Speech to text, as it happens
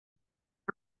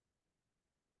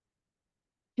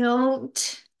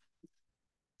Don't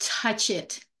touch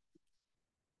it.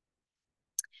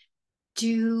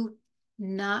 Do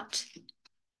not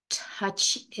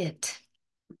touch it.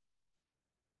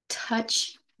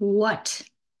 Touch what?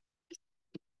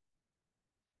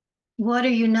 What are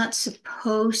you not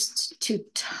supposed to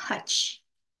touch?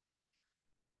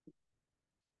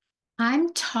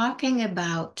 I'm talking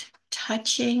about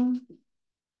touching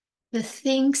the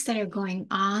things that are going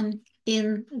on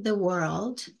in the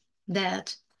world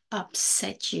that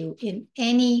upset you in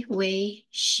any way,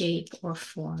 shape, or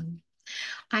form.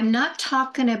 I'm not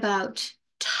talking about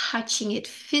touching it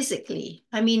physically.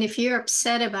 I mean, if you're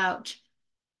upset about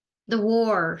the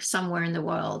war somewhere in the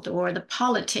world or the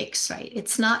politics, right?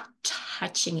 It's not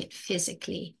touching it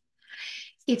physically.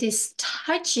 It is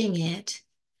touching it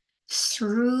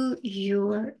through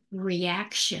your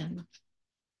reaction.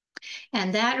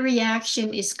 And that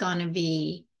reaction is going to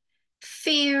be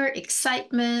fear,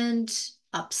 excitement,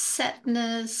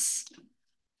 upsetness,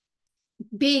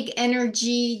 big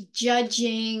energy,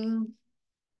 judging,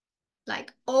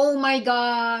 like, oh my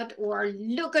God, or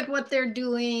look at what they're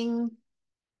doing.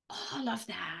 All of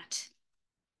that.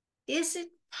 Is it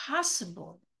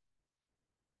possible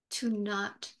to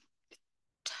not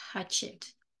touch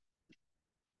it?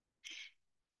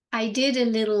 I did a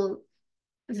little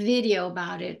video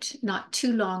about it not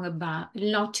too long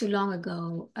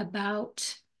ago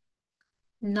about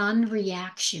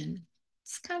non-reaction.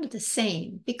 It's kind of the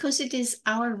same because it is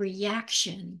our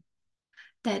reaction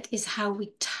that is how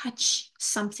we touch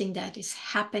something that is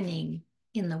happening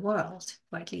in the world,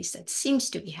 or at least that seems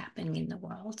to be happening in the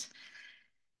world.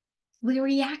 We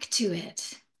react to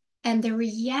it. And the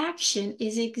reaction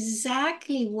is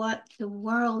exactly what the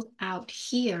world out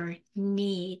here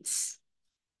needs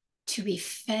to be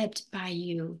fed by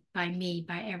you, by me,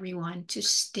 by everyone, to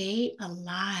stay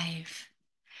alive.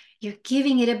 You're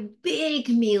giving it a big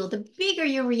meal. The bigger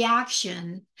your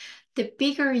reaction, the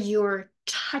bigger you're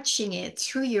touching it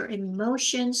through your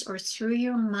emotions or through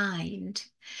your mind,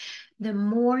 the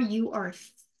more you are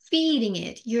feeding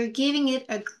it. You're giving it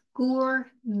a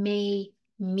gourmet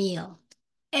meal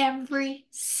every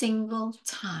single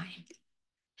time.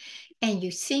 And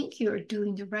you think you're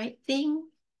doing the right thing.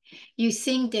 You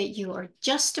think that you are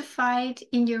justified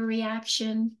in your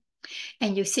reaction.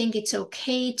 And you think it's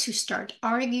okay to start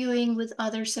arguing with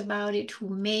others about it who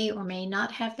may or may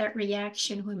not have that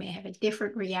reaction, who may have a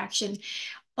different reaction.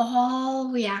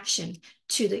 All reaction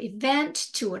to the event,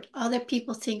 to what other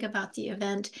people think about the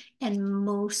event, and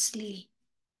mostly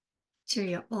to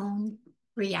your own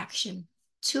reaction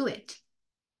to it.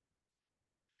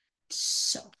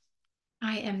 So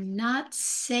I am not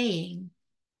saying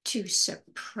to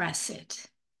suppress it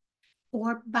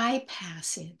or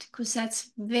bypass it, because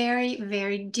that's very,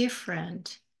 very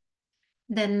different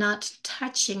than not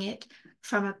touching it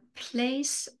from a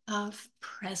place of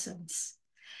presence.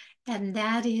 And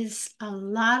that is a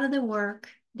lot of the work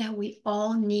that we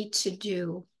all need to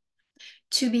do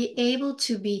to be able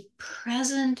to be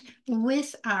present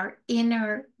with our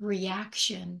inner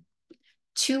reaction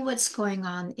to what's going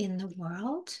on in the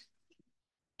world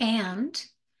and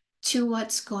to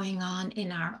what's going on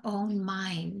in our own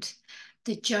mind,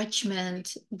 the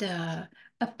judgment, the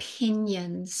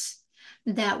opinions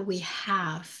that we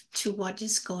have to what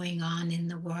is going on in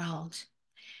the world.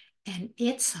 And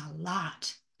it's a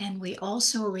lot. And we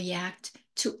also react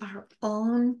to our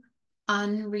own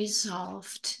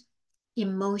unresolved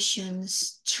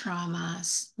emotions,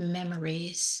 traumas,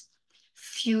 memories,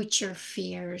 future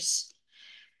fears.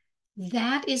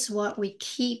 That is what we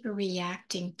keep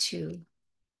reacting to.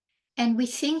 And we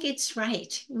think it's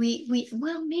right.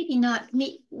 Well, maybe not.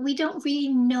 We don't really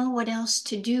know what else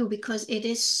to do because it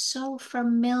is so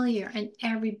familiar and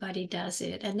everybody does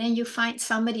it. And then you find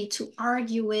somebody to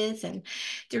argue with, and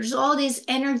there's all this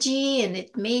energy, and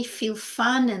it may feel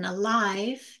fun and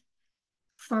alive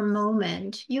for a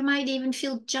moment. You might even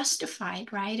feel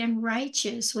justified, right? And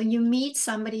righteous when you meet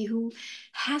somebody who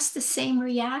has the same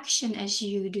reaction as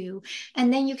you do.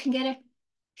 And then you can get a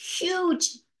huge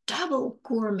double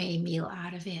gourmet meal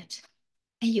out of it.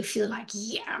 And you feel like,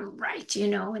 yeah, I'm right,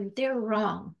 and they're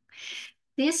wrong.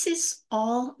 This is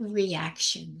all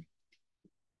reaction.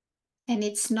 And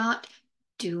it's not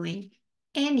doing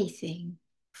anything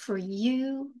for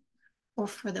you or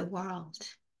for the world,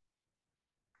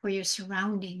 for your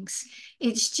surroundings.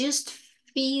 It's just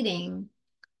feeding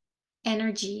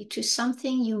energy to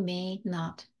something you may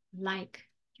not like.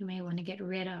 You may want to get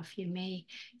rid of, you may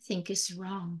think is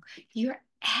wrong. You're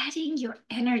adding your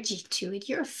energy to it.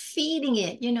 You're feeding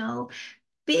it,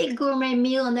 big gourmet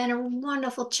meal and then a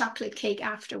wonderful chocolate cake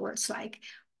afterwards, like,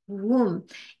 boom.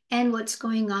 And what's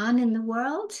going on in the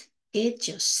world? it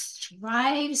just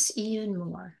thrives even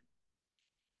more.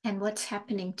 And what's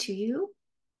happening to you?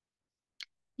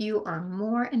 You are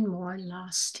more and more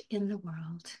lost in the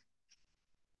world.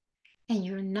 And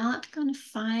you're not going to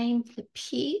find the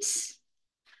peace,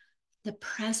 the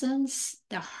presence,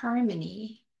 the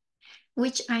harmony,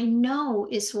 which I know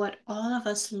is what all of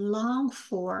us long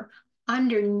for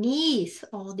underneath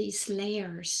all these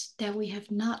layers that we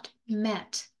have not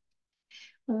met,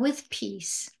 with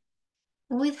peace,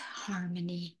 with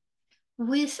harmony,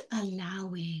 with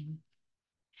allowing.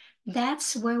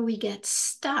 That's where we get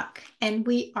stuck, and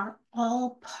we are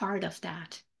all part of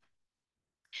that.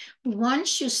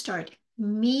 Once you start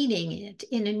meeting it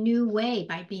in a new way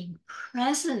by being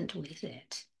present with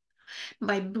it,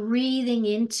 by breathing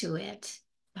into it,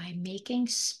 by making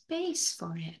space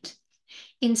for it,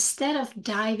 instead of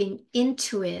diving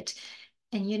into it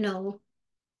and,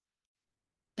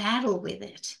 battle with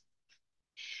it.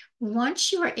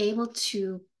 Once you are able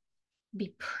to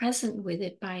be present with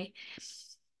it by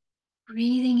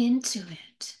breathing into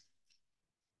it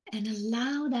and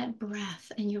allow that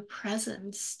breath and your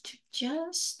presence to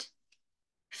just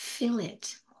fill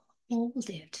it, hold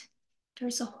it.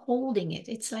 There's a holding it.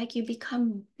 It's like you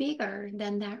become bigger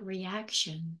than that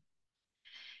reaction.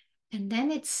 And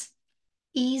then it's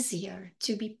easier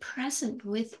to be present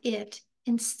with it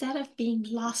instead of being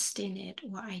lost in it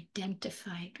or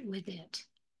identified with it.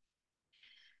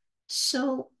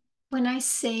 So when I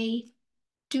say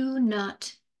do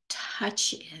not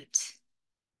touch it,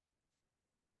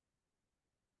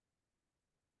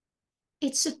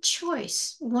 it's a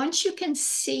choice. Once you can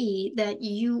see that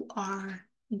you are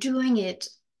doing it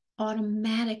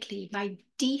automatically by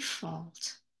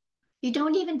default, you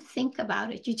don't even think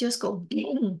about it. You just go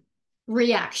boom,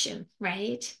 reaction,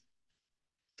 right?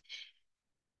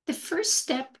 The first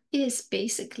step is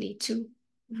basically to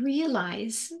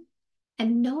realize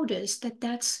and notice that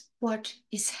that's what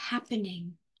is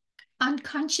happening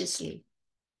unconsciously.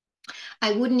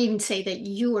 I wouldn't even say that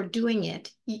you are doing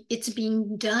it. It's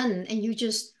being done and you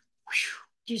just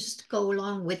go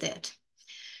along with it.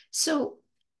 So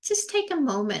just take a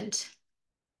moment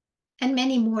and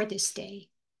many more this day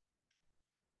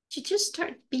to just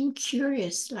start being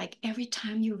curious, like every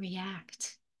time you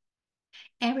react,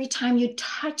 every time you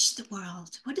touch the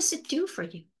world, what does it do for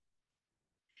you?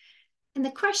 And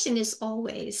the question is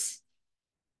always,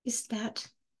 is that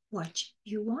what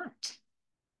you want?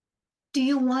 Do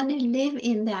you want to live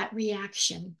in that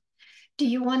reaction? Do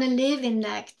you want to live in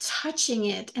that touching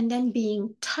it and then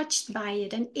being touched by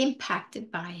it and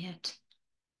impacted by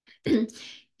it?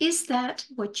 Is that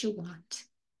what you want?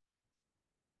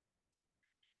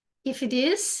 If it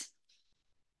is,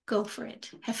 go for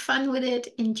it. Have fun with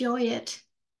it, enjoy it,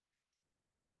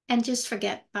 and just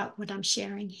forget about what I'm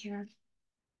sharing here.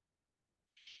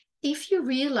 If you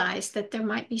realize that there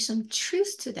might be some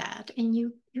truth to that and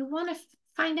you want to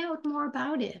find out more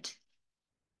about it,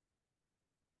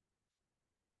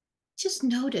 just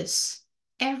notice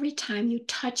every time you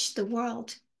touch the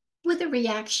world with a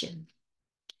reaction.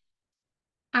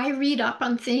 I read up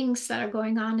on things that are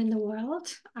going on in the world.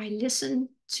 I listen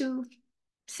to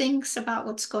things about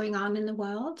what's going on in the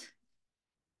world.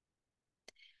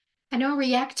 I don't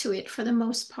react to it for the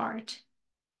most part.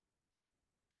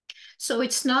 So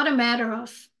it's not a matter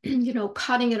of,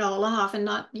 cutting it all off and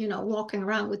not, walking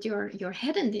around with your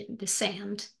head in the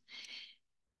sand.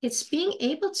 It's being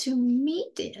able to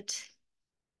meet it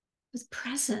with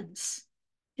presence.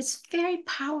 It's very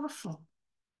powerful.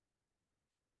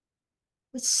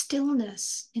 With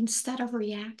stillness instead of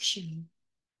reaction.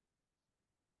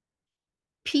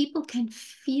 People can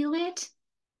feel it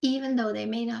even though they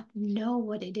may not know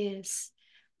what it is,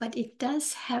 but it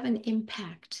does have an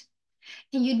impact.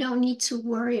 And you don't need to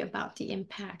worry about the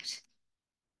impact.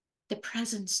 The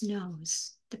presence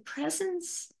knows. The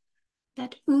presence,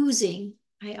 that oozing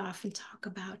I often talk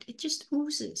about, it just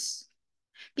oozes.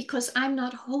 Because I'm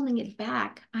not holding it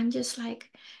back. I'm just like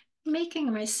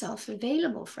making myself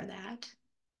available for that.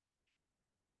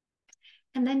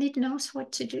 And then it knows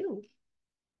what to do.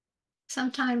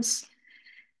 Sometimes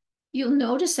you'll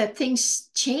notice that things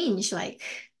change like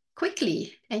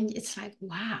quickly and it's like,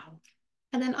 wow.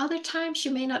 And then other times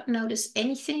you may not notice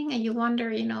anything and you wonder,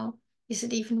 is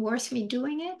it even worth me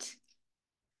doing it?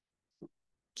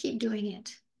 Keep doing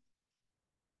it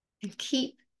and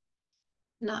keep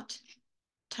not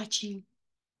touching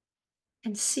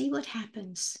and see what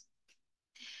happens.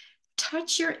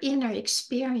 Touch your inner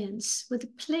experience with a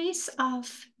place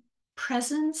of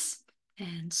presence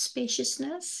and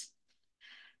spaciousness,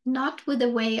 not with a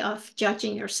way of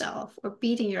judging yourself or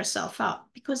beating yourself up,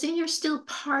 because then you're still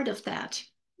part of that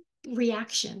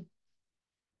reaction.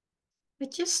 But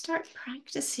just start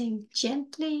practicing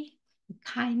gently, and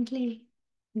kindly,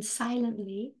 and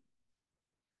silently.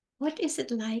 What is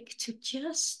it like to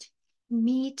just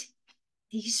meet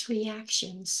these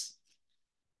reactions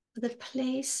with a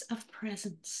place of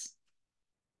presence?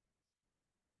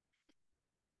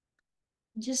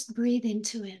 Just breathe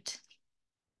into it.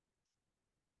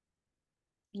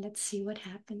 Let's see what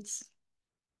happens.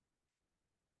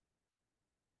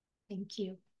 Thank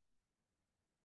you.